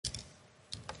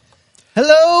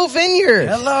Hello, Vineyard.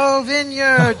 Hello,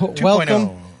 Vineyard 2.0. Welcome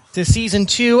to Season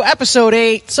 2, Episode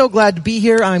 8. So glad to be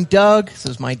here. I'm Doug. This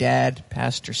is my dad,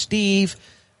 Pastor Steve.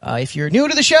 If you're new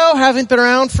to the show, haven't been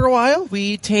around for a while,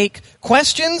 we take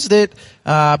questions that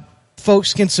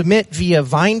folks can submit via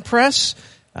VinePress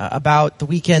about the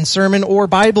weekend sermon or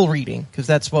Bible reading, because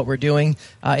that's what we're doing.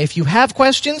 If you have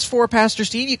questions for Pastor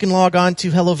Steve, you can log on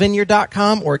to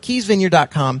HelloVineyard.com or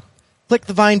KeysVineyard.com. Click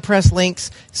the VinePress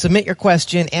links, submit your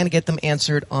question, and get them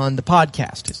answered on the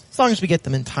podcast, as long as we get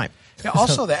them in time. Yeah,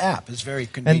 also, the app is very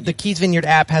convenient. And the Keys Vineyard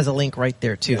app has a link right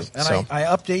there, too. Yes, and I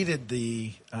updated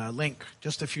the link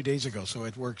just a few days ago, so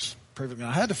it works perfectly.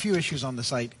 I had a few issues on the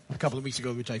site a couple of weeks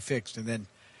ago, which I fixed, and then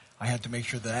I had to make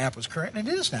sure the app was current, and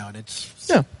it is now, and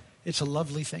it's a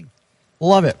lovely thing.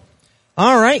 Love it.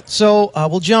 All right, so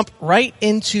we'll jump right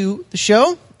into the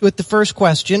show with the first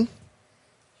question.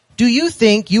 Do you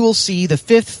think you will see the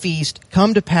fifth feast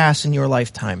come to pass in your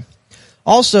lifetime?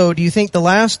 Also, do you think the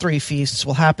last three feasts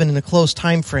will happen in a close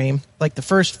time frame like the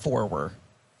first four were?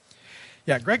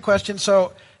 Yeah, great question.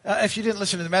 So if you didn't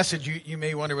listen to the message, you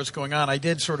may wonder what's going on. I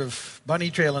did sort of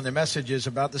bunny trail in the messages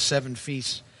about the seven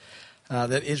feasts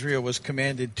that Israel was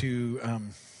commanded to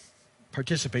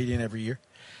participate in every year.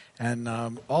 And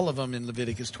all of them in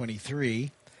Leviticus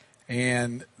 23.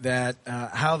 And that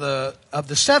of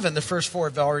the seven, the first four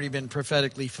have already been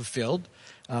prophetically fulfilled.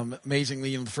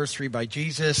 Amazingly, in the first three by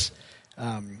Jesus.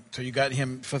 So you got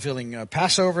him fulfilling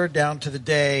Passover down to the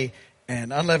day,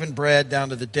 and unleavened bread down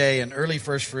to the day, and early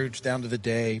first fruits down to the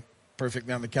day,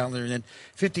 perfectly on the calendar. And then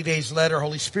 50 days later,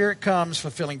 Holy Spirit comes,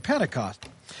 fulfilling Pentecost.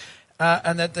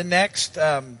 And that the next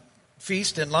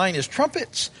feast in line is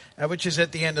trumpets, which is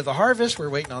at the end of the harvest. We're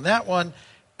waiting on that one.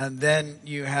 And then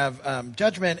you have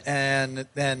judgment, and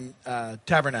then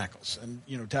tabernacles. And,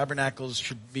 tabernacles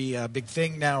should be a big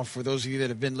thing now for those of you that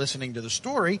have been listening to the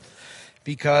story,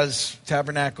 because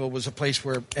tabernacle was a place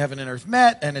where heaven and earth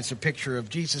met, and it's a picture of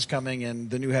Jesus coming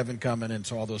and the new heaven coming, and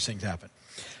so all those things happen.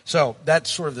 So that's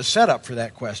sort of the setup for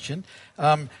that question.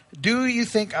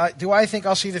 Do I think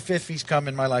I'll see the fifth feast come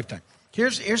in my lifetime?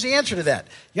 Here's the answer to that.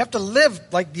 You have to live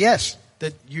like yes.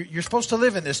 That you're supposed to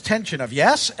live in this tension of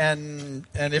yes, and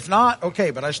if not, okay,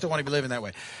 but I still want to be living that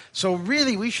way. So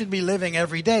really, we should be living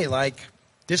every day like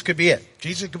this could be it.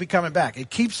 Jesus could be coming back. It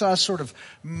keeps us sort of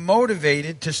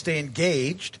motivated to stay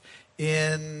engaged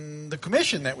in the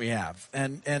commission that we have,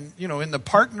 and in the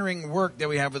partnering work that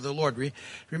we have with the Lord.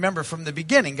 Remember, from the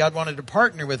beginning, God wanted to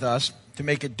partner with us to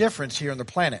make a difference here on the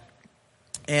planet,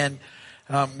 and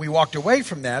we walked away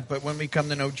from that, but when we come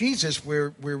to know Jesus,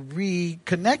 we're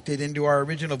reconnected into our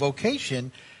original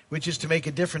vocation, which is to make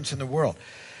a difference in the world.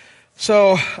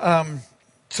 So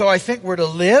I think we're to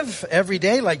live every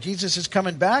day like Jesus is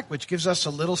coming back, which gives us a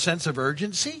little sense of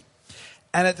urgency.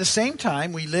 And at the same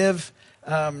time, we live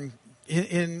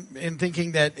in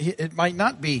thinking that it might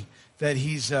not be that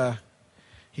he's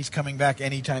coming back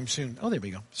anytime soon. Oh, there we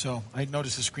go. So I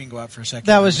noticed the screen go out for a second.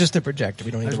 That was just a projector.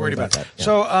 We don't need to worry about that. Yeah.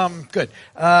 So good.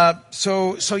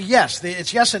 So yes,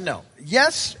 it's yes and no.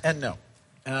 Yes and no.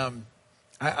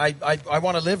 I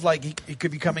want to live like he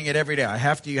could be coming in every day.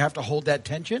 You have to hold that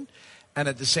tension, and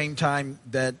at the same time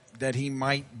that he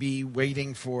might be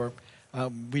waiting for.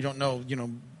 We don't know.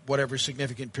 Whatever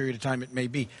significant period of time it may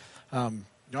be.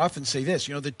 I often say this,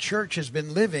 the church has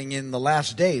been living in the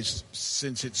last days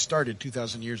since it started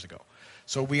 2,000 years ago.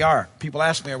 So we are. People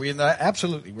ask me, are we in the...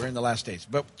 Absolutely, we're in the last days.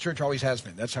 But church always has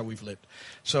been. That's how we've lived.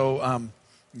 So,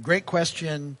 great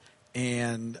question.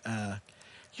 And,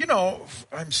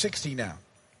 I'm 60 now.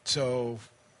 So,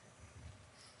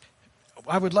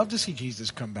 I would love to see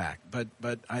Jesus come back. But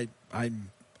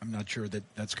I'm not sure that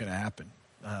that's going to happen.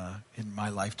 In my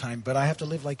lifetime, but I have to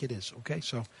live like it is. Okay,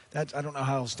 so I don't know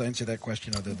how else to answer that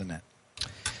question other than that.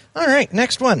 All right,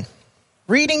 next one.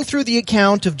 Reading through the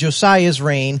account of Josiah's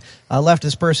reign left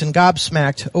this person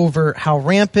gobsmacked over how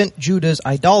rampant Judah's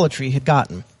idolatry had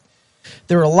gotten.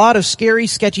 There are a lot of scary,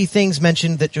 sketchy things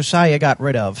mentioned that Josiah got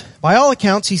rid of. By all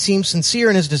accounts, he seems sincere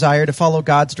in his desire to follow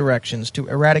God's directions to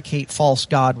eradicate false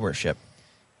god worship.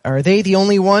 Are they the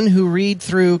only one who read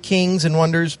through Kings and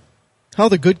wonders how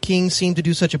the good kings seem to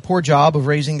do such a poor job of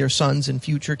raising their sons and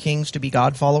future kings to be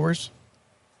God followers?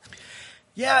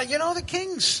 Yeah, the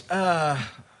kings, there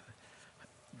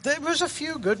was a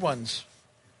few good ones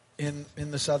in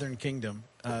the southern kingdom.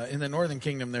 In the northern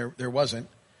kingdom, there wasn't.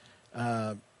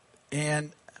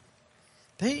 And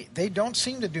they don't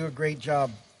seem to do a great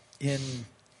job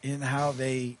in how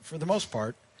they, for the most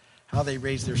part, how they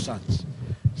raise their sons.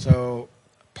 So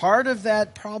part of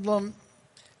that problem...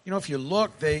 if you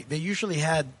look, they usually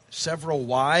had several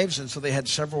wives, and so they had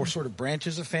several sort of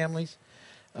branches of families.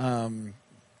 And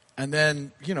And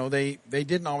then, they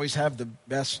didn't always have the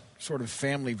best sort of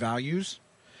family values.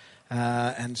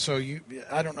 And so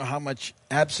I don't know how much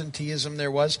absenteeism there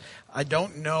was. I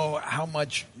don't know how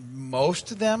much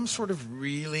most of them sort of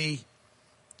really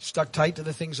stuck tight to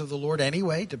the things of the Lord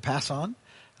anyway to pass on.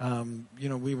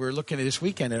 We were looking at this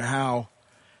weekend at how,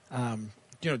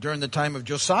 during the time of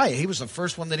Josiah, he was the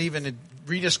first one that even had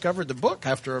rediscovered the book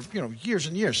after, years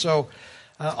and years. So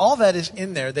all that is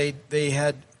in there. They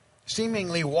had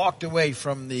seemingly walked away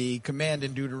from the command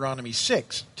in Deuteronomy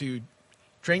 6 to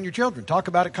train your children. Talk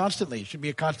about it constantly. It should be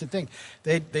a constant thing.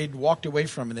 They'd walked away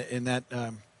from it in that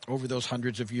over those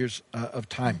hundreds of years of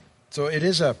time. So it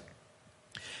is a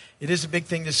big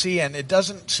thing to see, and it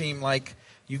doesn't seem like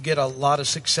you get a lot of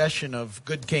succession of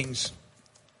good kings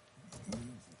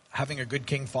having a good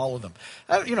king follow them.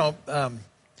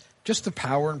 Just the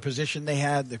power and position they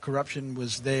had, the corruption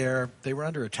was there. They were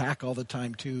under attack all the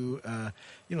time too.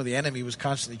 The enemy was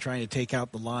constantly trying to take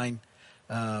out the line.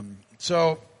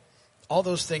 So all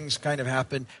those things kind of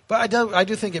happen. But I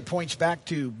do think it points back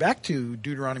to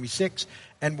Deuteronomy 6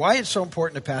 and why it's so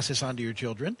important to pass this on to your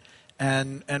children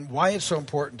and why it's so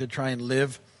important to try and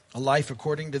live a life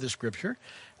according to the Scripture.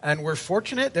 And we're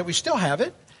fortunate that we still have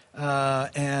it.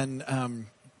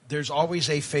 There's always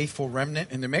a faithful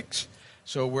remnant in the mix.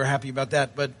 So we're happy about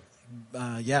that. But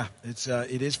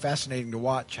it is fascinating to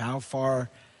watch how far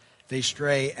they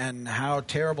stray and how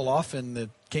terrible often the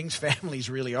king's families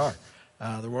really are.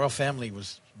 The royal family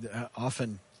was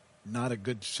often not a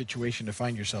good situation to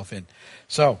find yourself in.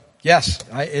 So, yes,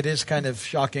 it is kind of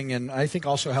shocking, and I think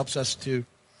also helps us to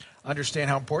understand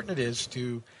how important it is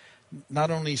to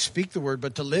not only speak the word,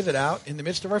 but to live it out in the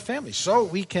midst of our families, so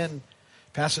we can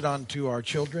pass it on to our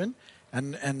children,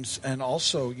 and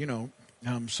also,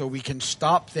 so we can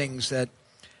stop things that,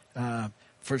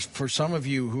 for some of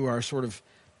you who are sort of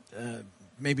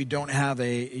maybe don't have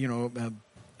a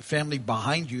family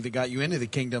behind you that got you into the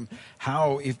kingdom,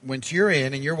 once you're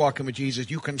in and you're walking with Jesus,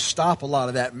 you can stop a lot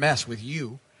of that mess with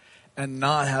you and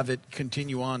not have it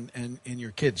continue on in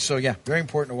your kids. So yeah, very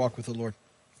important to walk with the Lord.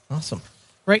 Awesome.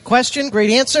 Great question. Great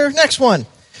answer. Next one.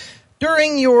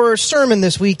 During your sermon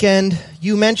this weekend,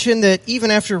 you mentioned that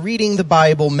even after reading the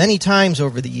Bible many times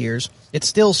over the years, it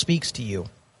still speaks to you.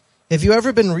 Have you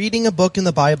ever been reading a book in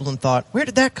the Bible and thought, where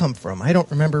did that come from? I don't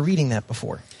remember reading that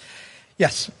before.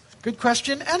 Yes. Good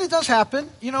question, and it does happen.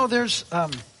 There's,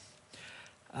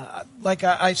 like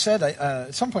I said,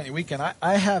 at some point in the weekend,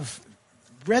 I have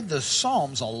read the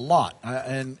Psalms a lot,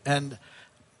 and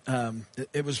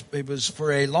it was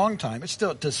for a long time. It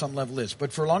still, to some level, is,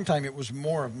 but for a long time, it was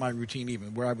more of my routine,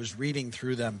 even where I was reading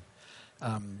through them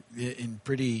in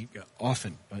pretty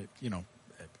often,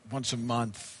 once a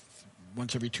month,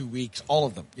 once every 2 weeks, all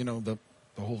of them. The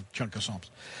whole chunk of Psalms.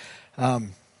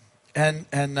 And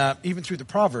even through the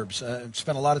Proverbs,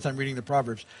 spent a lot of time reading the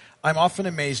Proverbs. I'm often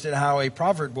amazed at how a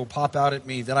proverb will pop out at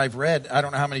me that I've read I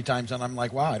don't know how many times, and I'm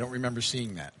like, wow, I don't remember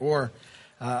seeing that. Or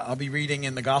I'll be reading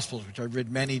in the Gospels, which I've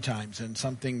read many times, and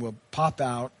something will pop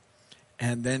out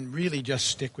and then really just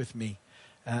stick with me.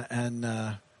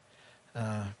 I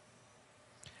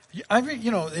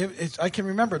can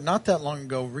remember not that long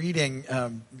ago reading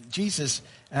Jesus,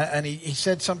 and he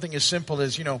said something as simple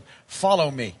as,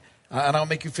 follow me. And I'll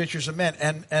make you fishers of men.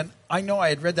 And I know I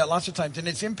had read that lots of times, and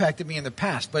it's impacted me in the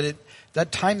past. But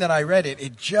that time that I read it,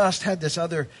 it just had this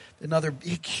another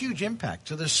huge impact.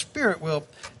 So the Spirit will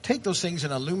take those things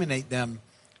and illuminate them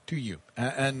to you.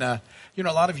 And a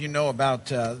lot of you know about,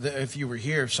 if you were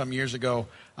here some years ago,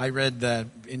 I read that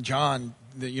in John,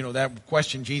 that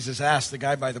question Jesus asked the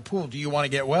guy by the pool, do you want to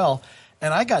get well?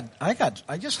 And I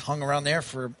just hung around there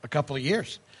for a couple of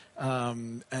years.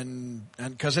 And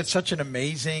because it's such an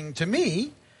amazing, to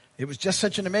me, it was just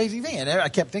such an amazing thing. And I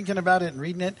kept thinking about it and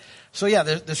reading it. So yeah,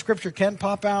 the Scripture can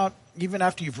pop out. Even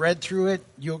after you've read through it,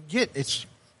 it's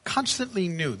constantly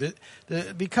new.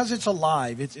 Because it's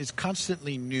alive, it's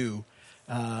constantly new.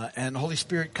 And the Holy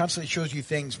Spirit constantly shows you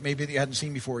things maybe that you hadn't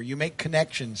seen before. You make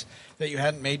connections that you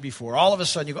hadn't made before. All of a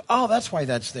sudden you go, oh, that's why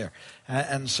that's there.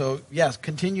 And so, yes,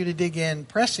 continue to dig in,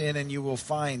 press in, and you will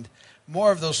find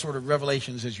more of those sort of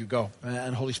revelations as you go.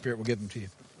 And Holy Spirit will give them to you.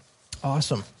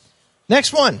 Awesome.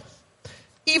 Next one.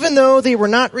 Even though they were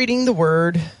not reading the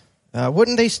Word,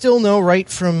 wouldn't they still know right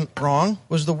from wrong?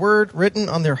 Was the Word written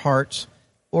on their hearts?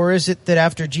 Or is it that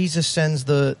after Jesus sends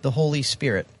the Holy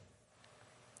Spirit?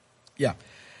 Yeah.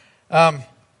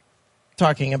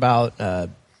 Talking about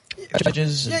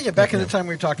judges. Yeah. Back in the time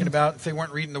we were talking about, if they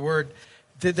weren't reading the Word,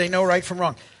 did they know right from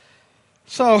wrong?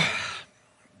 So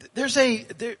there's a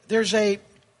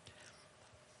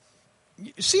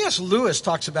C.S. Lewis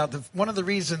talks about one of the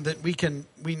reasons that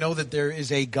we know that there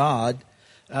is a God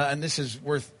and this is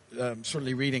worth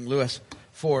certainly reading Lewis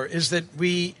for, is that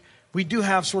we do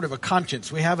have sort of a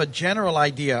conscience. We have a general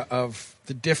idea of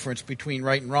the difference between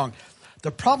right and wrong.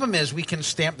 The problem is we can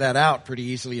stamp that out pretty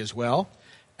easily as well,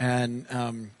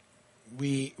 and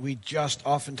we just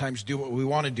oftentimes do what we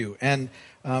want to do. And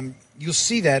you'll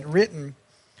see that written,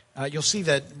 you'll see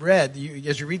that read,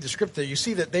 as you read the script there, you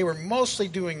see that they were mostly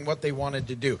doing what they wanted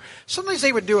to do. Sometimes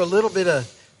they would do a little bit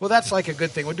of, well, that's like a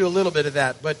good thing. We'll do a little bit of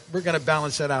that, but we're going to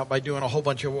balance that out by doing a whole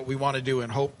bunch of what we want to do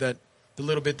and hope that the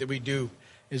little bit that we do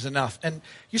is enough. And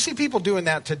you see people doing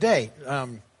that today,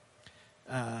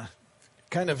 kind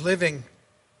of living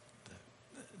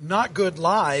not good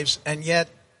lives and yet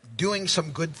doing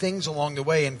some good things along the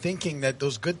way and thinking that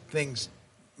those good things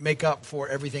make up for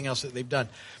everything else that they've done.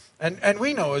 And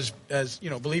we know as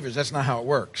believers, that's not how it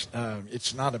works.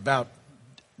 It's not about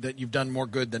that you've done more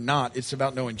good than not. It's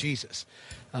about knowing Jesus.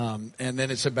 And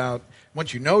then it's about,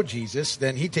 once you know Jesus,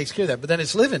 then he takes care of that. But then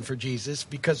it's living for Jesus,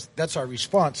 because that's our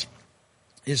response,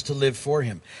 is to live for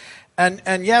him.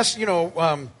 And yes,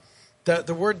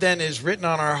 the word then is written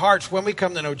on our hearts when we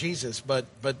come to know Jesus, but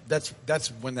that's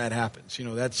when that happens.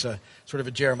 That's sort of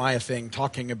a Jeremiah thing,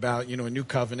 talking about a new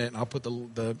covenant, and I'll put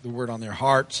the word on their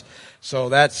hearts. So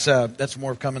that's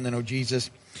more of coming to know Jesus.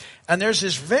 And there's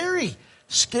this very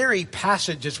scary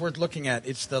passage that's worth looking at.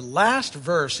 It's the last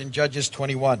verse in Judges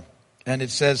 21, and it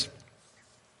says,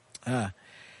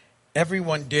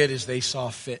 "Everyone did as they saw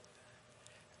fit,"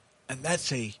 and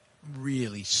that's a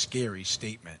really scary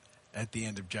statement at the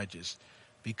end of Judges,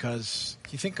 because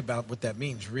you think about what that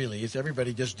means really is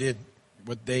everybody just did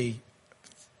what they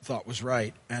thought was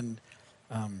right. And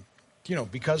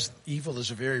because evil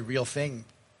is a very real thing,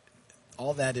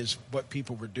 all that is what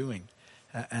people were doing,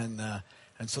 and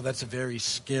so that's a very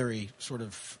scary sort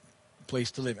of place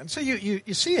to live. And so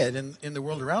you see it in the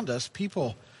world around us,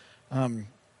 people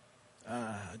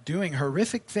doing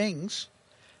horrific things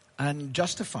and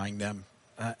justifying them.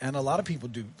 And a lot of people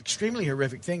do extremely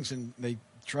horrific things, and they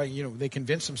try, they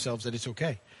convince themselves that it's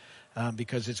okay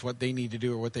because it's what they need to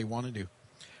do or what they want to do.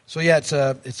 So yeah, it's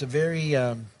a very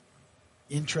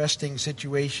interesting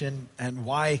situation, and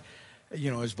why,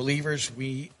 as believers,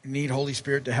 we need Holy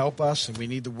Spirit to help us, and we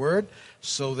need the Word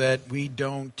so that we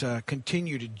don't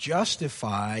continue to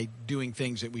justify doing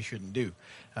things that we shouldn't do.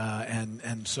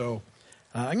 And so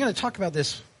I'm going to talk about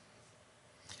this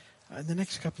in the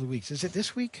next couple of weeks. Is it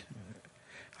this week?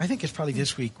 I think it's probably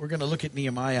this week. We're going to look at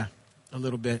Nehemiah a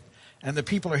little bit. And the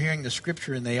people are hearing the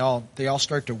scripture, and they all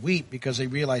start to weep because they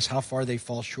realize how far they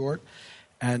fall short.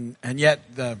 And yet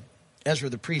Ezra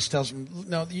the priest tells them,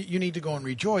 no, you need to go and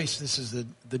rejoice. This is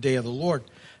the day of the Lord.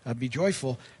 Be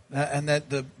joyful. And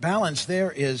that the balance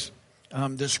there is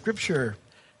the scripture,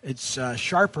 it's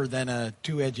sharper than a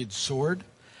two-edged sword.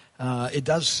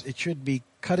 It should be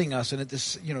cutting us, and at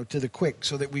this, to the quick,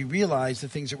 so that we realize the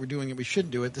things that we're doing and we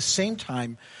shouldn't do. At the same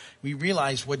time, we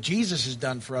realize what Jesus has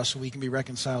done for us, so we can be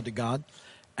reconciled to God.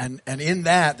 And in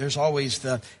that, there's always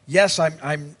yes,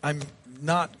 I'm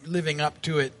not living up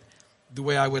to it the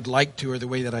way I would like to or the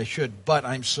way that I should, but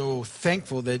I'm so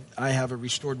thankful that I have a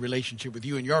restored relationship with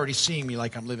you, and you're already seeing me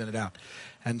like I'm living it out.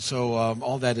 And so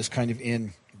all that is kind of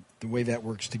in the way that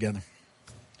works together.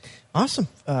 Awesome.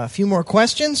 A few more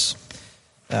questions.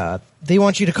 They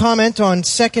want you to comment on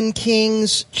 2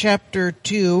 Kings chapter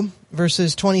 2,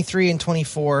 verses 23 and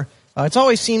 24. It's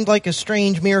always seemed like a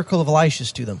strange miracle of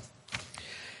Elisha's to them.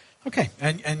 Okay,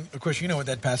 and of course you know what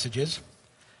that passage is.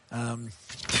 I'm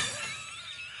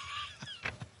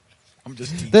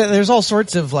just teasing. There's all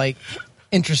sorts of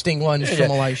interesting ones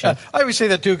from Elisha. I always say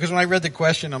that too, because when I read the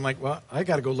question, I'm like, well, I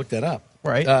got to go look that up.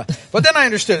 Right. But then I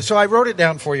understood it, so I wrote it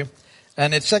down for you.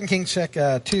 And it's 2 Kings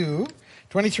 2,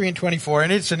 23 and 24,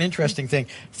 and it's an interesting thing.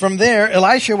 From there,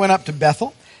 Elisha went up to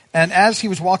Bethel, and as he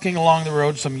was walking along the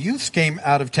road, some youths came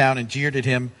out of town and jeered at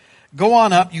him. "Go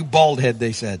on up, you bald head,"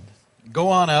 they said. "Go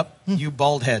on up, you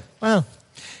bald head." Wow.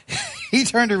 He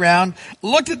turned around,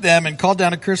 looked at them, and called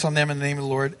down a curse on them in the name of the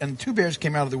Lord, and 2 bears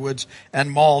came out of the woods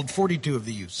and mauled 42 of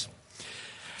the youths.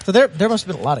 So there must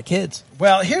have been a lot of kids.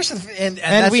 Well, here's the thing.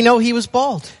 And we know he was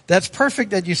bald. That's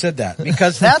perfect that you said that,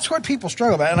 because that's what people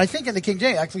struggle about. And I think in the King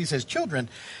James, actually, it says children.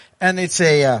 And it's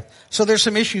so there's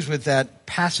some issues with that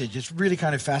passage. It's really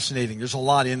kind of fascinating. There's a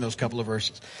lot in those couple of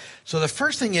verses. So the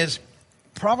first thing is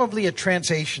probably a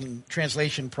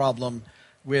translation problem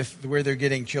with where they're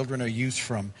getting children or youth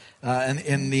from. And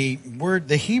in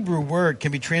the Hebrew word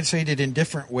can be translated in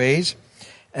different ways.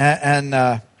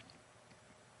 And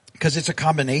because it's a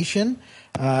combination,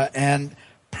 and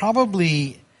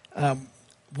probably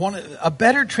a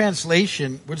better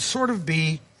translation would sort of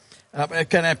be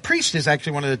Priest is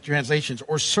actually one of the translations,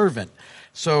 or servant.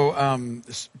 So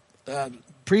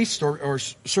priest or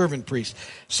servant priest.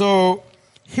 So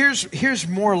here's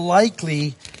more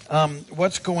likely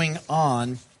what's going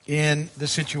on in the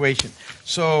situation.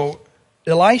 So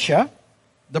Elisha,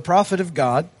 the prophet of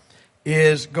God,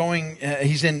 is going.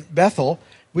 He's in Bethel,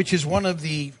 which is one of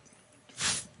the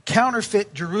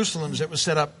counterfeit Jerusalems that was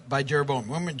set up by Jeroboam.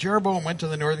 When Jeroboam went to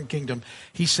the northern kingdom,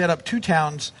 he set up two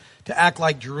towns to act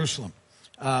like Jerusalem.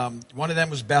 One of them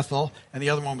was Bethel, and the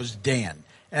other one was Dan.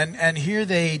 And here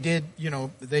they did,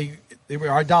 they were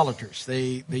idolaters.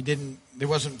 They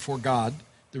wasn't for God,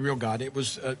 the real God. It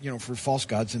was, for false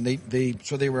gods, and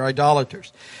so they were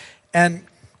idolaters. And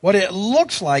what it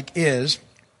looks like is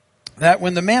that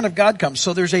when the man of God comes,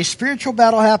 so there's a spiritual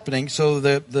battle happening. So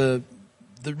the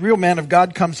real man of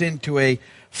God comes into a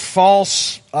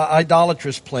false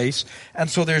idolatrous place, and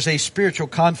so there's a spiritual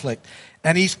conflict.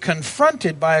 And he's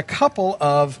confronted by a couple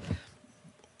of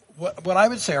what I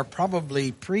would say are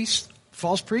probably priests,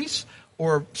 false priests,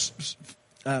 or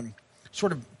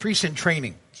sort of priests in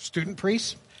training, student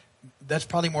priests. That's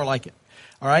probably more like it.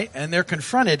 All right? And they're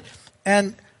confronted,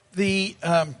 and the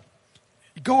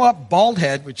go up bald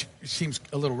head, which seems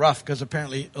a little rough because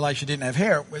apparently Elisha didn't have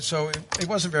hair, so it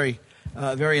wasn't very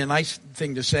a nice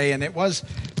thing to say. And it was,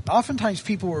 oftentimes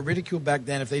people were ridiculed back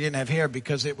then if they didn't have hair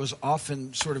because it was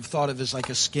often sort of thought of as like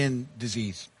a skin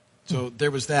disease. So there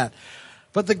was that.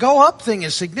 But the go up thing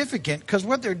is significant because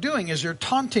what they're doing is they're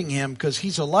taunting him because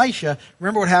he's Elisha.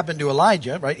 Remember what happened to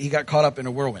Elijah, right? He got caught up in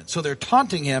a whirlwind. So they're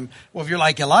taunting him. Well, if you're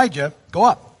like Elijah, go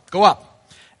up.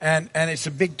 And it's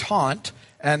a big taunt.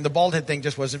 And the bald head thing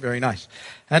just wasn't very nice.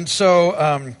 And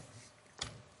so,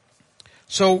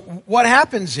 so what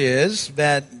happens is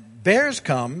that bears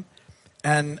come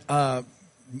and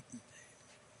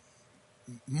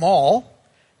maul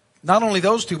not only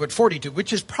those two, but 42,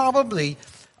 which is probably,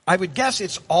 I would guess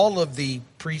it's all of the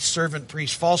priests, servant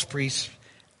priests, false priests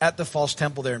at the false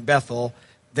temple there in Bethel.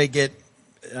 They get,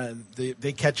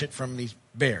 they catch it from these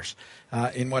bears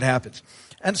in what happens.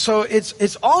 And so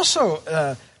it's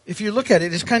also, if you look at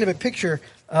it, it's kind of a picture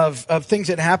of things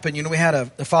that happen. We had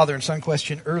a father and son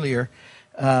question earlier,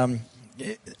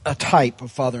 a type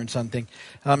of father and son thing.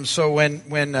 So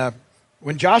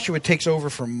when Joshua takes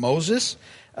over from Moses,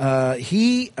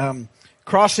 he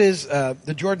crosses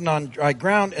the Jordan on dry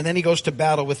ground, and then he goes to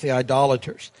battle with the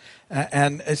idolaters.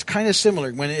 And it's kind of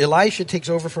similar. When Elisha takes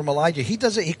over from Elijah, he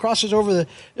does it. He crosses over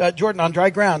the Jordan on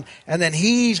dry ground, and then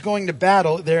he's going to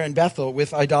battle there in Bethel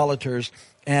with idolaters,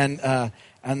 and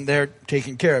they're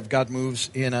taken care of. God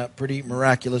moves in a pretty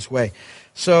miraculous way.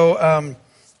 So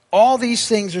all these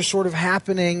things are sort of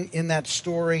happening in that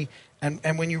story,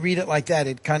 and when you read it like that,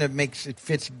 it kind of it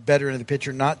fits better into the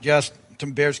picture. Not just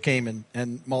some bears came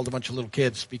and mauled a bunch of little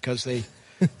kids because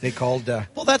they called...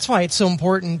 Well, that's why it's so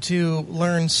important to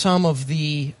learn some of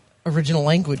the original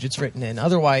language it's written in.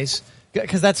 Otherwise,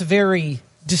 because that's a very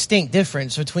distinct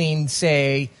difference between,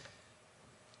 say,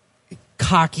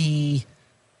 cocky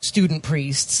student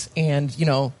priests and,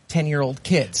 10-year-old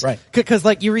kids. Right. Because,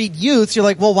 you read youths, you're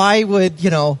like, well, why would,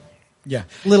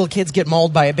 little kids get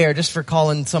mauled by a bear just for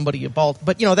calling somebody a bald?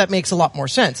 But, that makes a lot more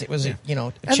sense. It was, a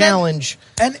challenge.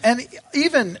 And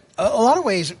even a lot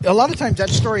of times that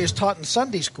story is taught in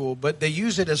Sunday school, but they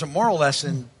use it as a moral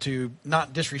lesson to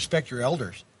not disrespect your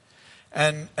elders.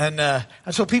 And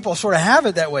so people sort of have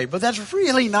it that way, but that's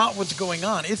really not what's going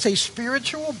on. It's a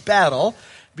spiritual battle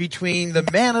between the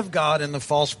man of God and the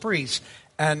false priest.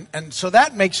 And so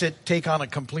that makes it take on a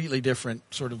completely different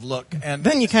sort of look. And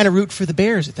then you kind of root for the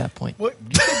Bears at that point. Well,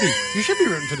 you should be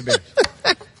rooting for the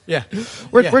Bears. Yeah.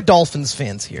 We're Dolphins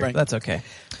fans here. Right. That's okay.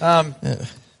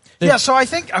 So I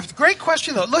think a great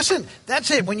question though. Listen, that's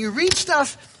it. When you read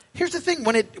stuff, here's the thing: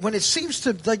 when it seems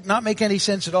to not make any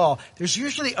sense at all, there's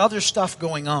usually other stuff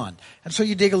going on, and so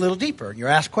you dig a little deeper and you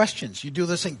ask questions. You do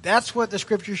this thing. That's what the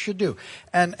scriptures should do.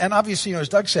 And obviously, as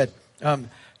Doug said,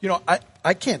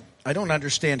 I don't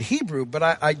understand Hebrew, but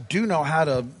I do know how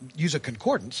to use a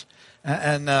concordance.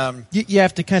 And you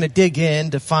have to kind of dig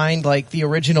in to find the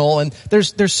original, and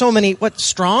there's so many.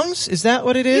 Strong's? Is that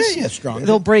what it is? Yeah, Strong's.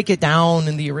 They'll break it down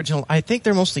in the original. I think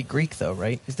they're mostly Greek, though,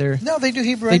 right? Is there? No, they do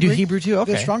Hebrew. They and do Greek. Hebrew too.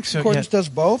 Okay, the Strong's concordance does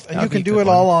both, and you can do it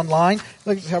all online.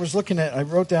 Like I was looking at, I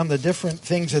wrote down the different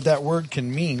things that word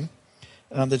can mean.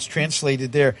 That's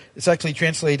translated there. It's actually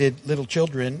translated little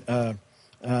children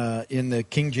in the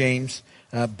King James,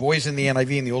 boys in the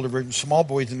NIV and the older version, small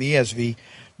boys in the ESV.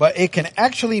 But it can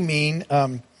actually mean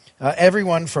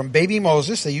everyone from baby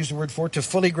Moses, they use the word for, to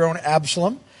fully grown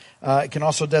Absalom. It can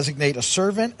also designate a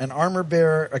servant, an armor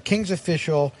bearer, a king's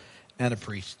official, and a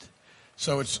priest.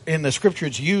 So it's in the scripture,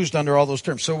 it's used under all those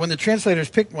terms. So when the translators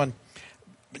picked one,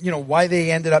 why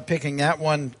they ended up picking that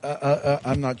one,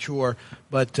 I'm not sure.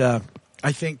 But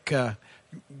I think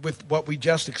with what we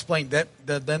just explained,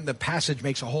 then the passage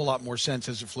makes a whole lot more sense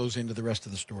as it flows into the rest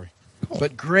of the story. Cool.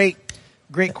 But great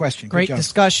question. Great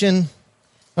discussion.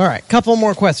 All right, couple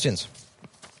more questions.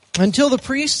 Until the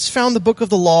priests found the book of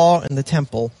the law in the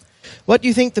temple, what do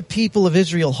you think the people of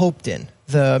Israel hoped in?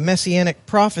 The messianic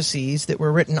prophecies that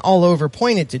were written all over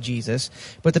pointed to Jesus,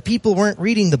 but the people weren't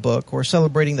reading the book or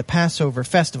celebrating the Passover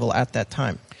festival at that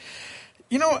time.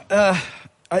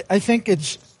 I think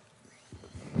it's,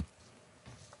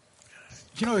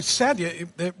 it's sad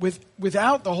that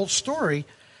without the whole story,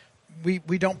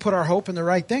 we don't put our hope in the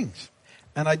right things.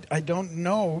 And I don't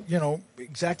know,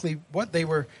 exactly what they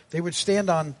were. They would stand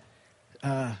on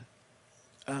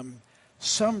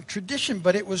some tradition,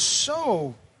 but it was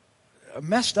so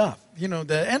messed up.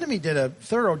 The enemy did a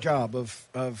thorough job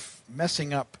of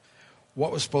messing up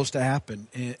what was supposed to happen,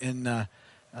 and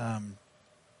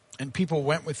people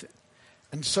went with it.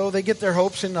 And so they get their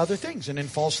hopes in other things and in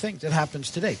false things. It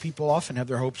happens today. People often have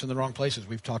their hopes in the wrong places.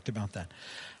 We've talked about that.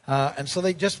 And so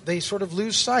they sort of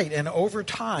lose sight. And over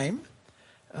time,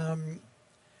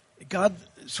 God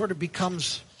sort of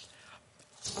becomes,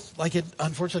 like it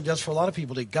unfortunately does for a lot of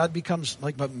people, God becomes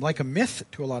like a myth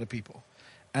to a lot of people.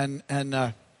 And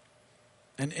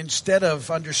instead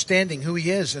of understanding who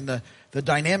he is and the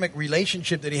dynamic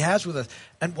relationship that he has with us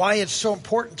and why it's so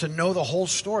important to know the whole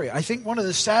story. I think one of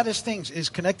the saddest things is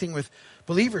connecting with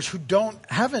believers who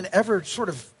haven't ever sort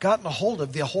of gotten a hold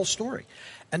of the whole story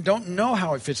and don't know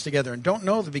how it fits together and don't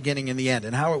know the beginning and the end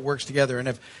and how it works together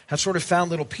and have sort of found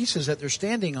little pieces that they're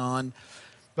standing on,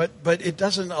 but it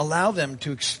doesn't allow them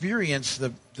to experience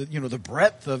the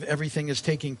breadth of everything that's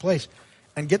taking place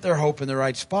and get their hope in the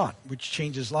right spot, which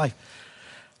changes life.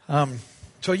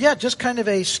 So yeah, just kind of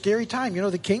a scary time.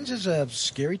 The Kings is a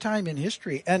scary time in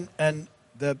history, and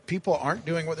the people aren't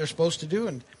doing what they're supposed to do,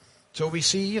 and so we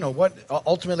see, what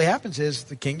ultimately happens is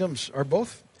the kingdoms are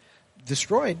both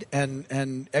destroyed,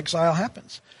 and exile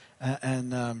happens,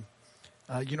 we're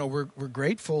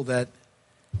grateful that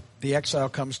the exile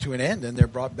comes to an end and they're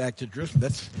brought back to Jerusalem.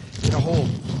 That's the whole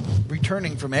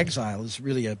returning from exile is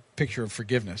really a picture of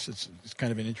forgiveness. It's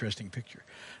kind of an interesting picture,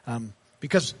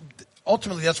 because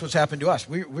ultimately that's what's happened to us.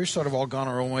 We're sort of all gone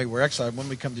our own way. We're exiled. When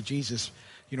we come to Jesus,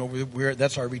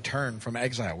 that's our return from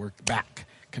exile. We're back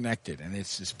connected, and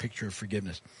it's this picture of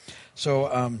forgiveness.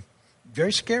 So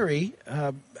very scary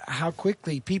how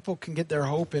quickly people can get their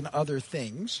hope in other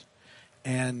things,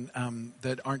 and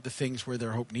that aren't the things where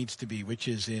their hope needs to be, which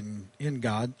is in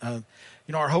God.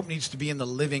 Our hope needs to be in the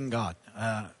living God.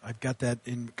 I've got that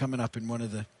coming up in one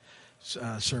of the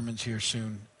sermons here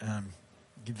soon,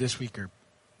 this week or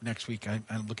next week.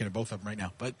 I'm looking at both of them right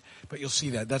now, but you'll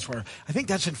see that. That's where I think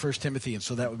that's in 1 Timothy, and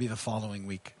so that would be the following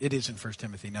week. It is in 1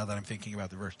 Timothy now that I'm thinking about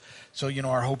the verse. So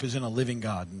our hope is in a living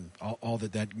God and all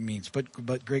that means.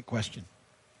 But great question.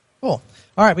 Cool.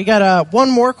 All right, we got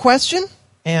one more question,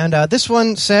 and this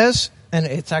one says, and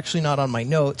it's actually not on my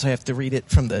notes. I have to read it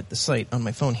from the site on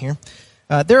my phone here.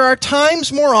 There are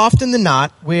times more often than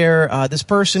not where this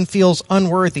person feels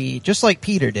unworthy, just like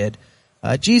Peter did.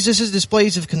 Jesus'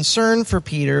 displays of concern for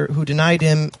Peter, who denied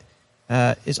him,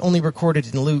 is only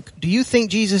recorded in Luke. Do you think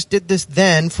Jesus did this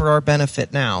then for our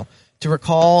benefit now, to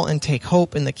recall and take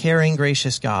hope in the caring,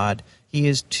 gracious God he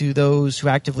is to those who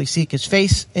actively seek his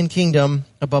face and kingdom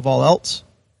above all else?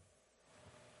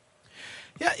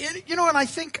 Yeah, and I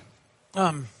think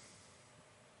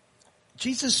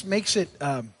Jesus makes it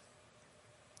a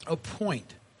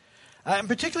point, and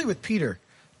particularly with Peter,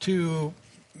 to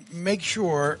make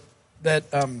sure that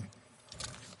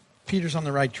Peter's on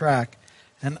the right track.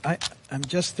 And I'm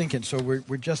just thinking, so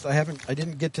I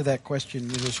didn't get to that question,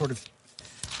 sort of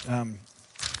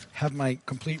have my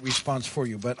complete response for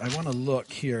you, but I want to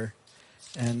look here,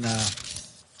 and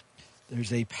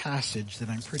there's a passage that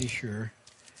I'm pretty sure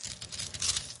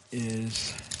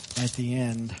is at the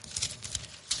end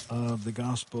of the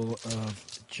Gospel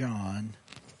of John.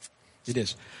 It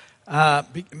is.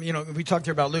 We talked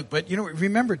there about Luke, but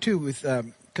remember too with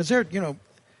because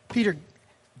Peter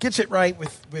gets it right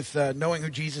with knowing who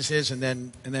Jesus is, and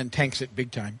then tanks it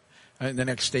big time in the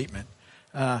next statement.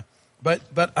 But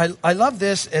I love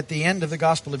this at the end of the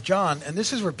Gospel of John, and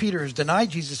this is where Peter has denied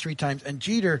Jesus 3 times, and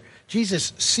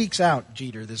Jesus seeks out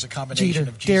Jeter. There's a combination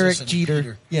of Jesus Derek and Jeter.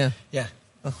 Peter. Yeah.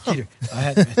 Jeter.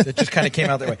 It just kind of came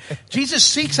out that way. Jesus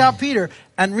seeks out Peter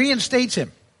and reinstates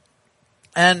him,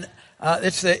 and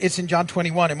it's in John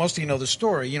 21, and most of you know the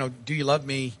story. Do you love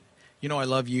me? I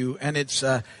love you. And it's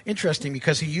interesting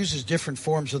because he uses different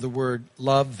forms of the word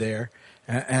love there.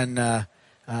 Do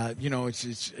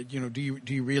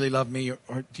you really love me,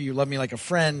 or do you love me like a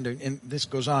friend? And this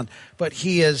goes on. But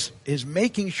he is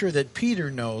making sure that Peter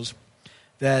knows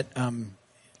that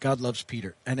God loves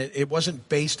Peter. And it wasn't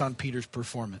based on Peter's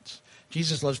performance.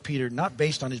 Jesus loves Peter not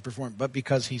based on his performance, but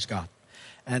because he's God.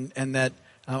 And that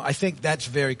I think that's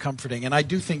very comforting. And I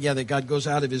do think, that God goes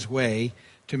out of his way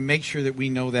to make sure that we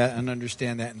know that and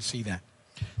understand that and see that.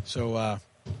 So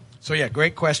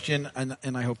great question,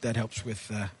 and I hope that helps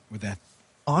with that.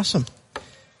 Awesome.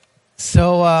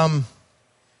 So,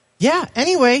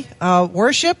 anyway,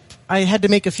 worship, I had to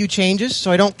make a few changes,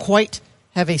 so I don't quite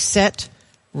have a set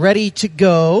ready to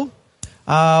go.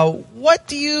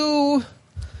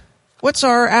 What's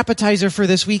our appetizer for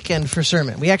this weekend for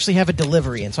sermon? We actually have a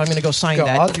delivery, and so I'm going to go sign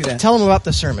that. I'll do that. Tell them about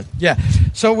the sermon. Yeah.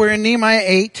 So we're in Nehemiah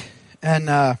 8,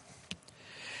 and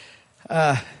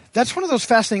that's one of those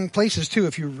fascinating places, too,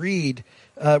 if you read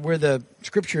where the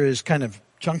scripture is kind of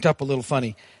chunked up a little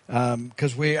funny,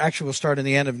 because we actually will start in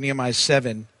the end of Nehemiah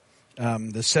 7,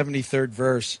 the 73rd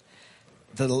verse.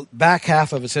 The back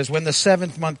half of it says, when the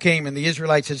 7th month came and the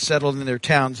Israelites had settled in their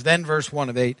towns, then verse 1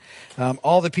 of 8,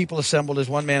 all the people assembled as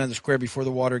one man in the square before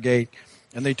the water gate,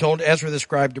 and they told Ezra the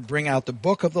scribe to bring out the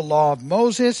book of the law of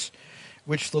Moses,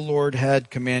 which the Lord had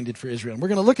commanded for Israel. And we're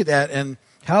going to look at that and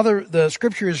how the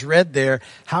scripture is read there,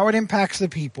 how it impacts the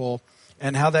people,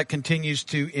 and how that continues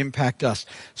to impact us.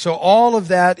 So all of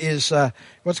that is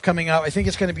what's coming up. I think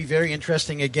it's going to be very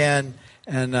interesting again,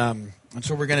 and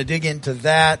so we're going to dig into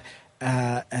that.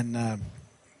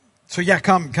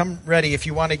 Come ready. If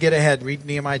you want to get ahead, read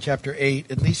Nehemiah chapter 8,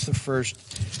 at least the first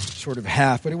sort of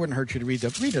half, but it wouldn't hurt you to read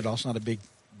it all. It's not a big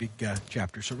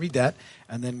chapter. So read that,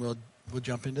 and then we'll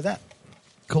jump into that.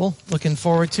 Cool. Looking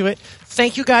forward to it.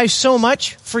 Thank you guys so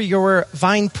much for your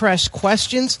Vine Press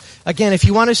questions. Again, if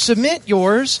you want to submit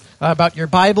yours about your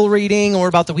Bible reading or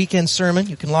about the weekend sermon,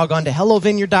 you can log on to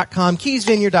HelloVineyard.com,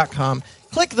 KeysVineyard.com.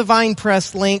 Click the Vine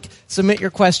Press link, submit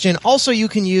your question. Also, you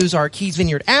can use our Keys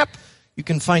Vineyard app. You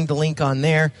can find the link on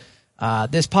there.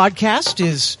 This podcast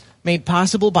is made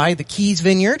possible by the Keys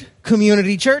Vineyard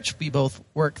Community Church. We both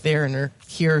work there and are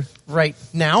here right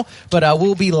now. But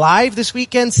we'll be live this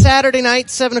weekend, Saturday night,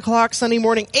 7 o'clock, Sunday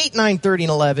morning, 8, 9:30, and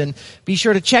 11. Be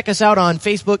sure to check us out on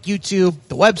Facebook, YouTube,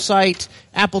 the website,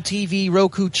 Apple TV,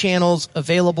 Roku channels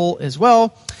available as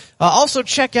well. Also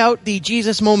check out the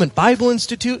Jesus Moment Bible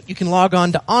Institute. You can log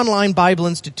on to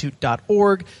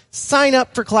onlinebibleinstitute.org. Sign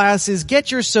up for classes.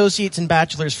 Get your associates and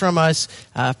bachelors from us,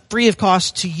 free of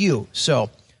cost to you.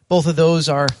 So both of those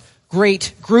are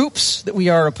great groups that we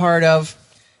are a part of.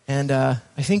 And I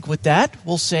think with that,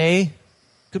 we'll say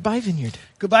goodbye, Vineyard.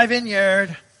 Goodbye,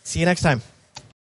 Vineyard. See you next time.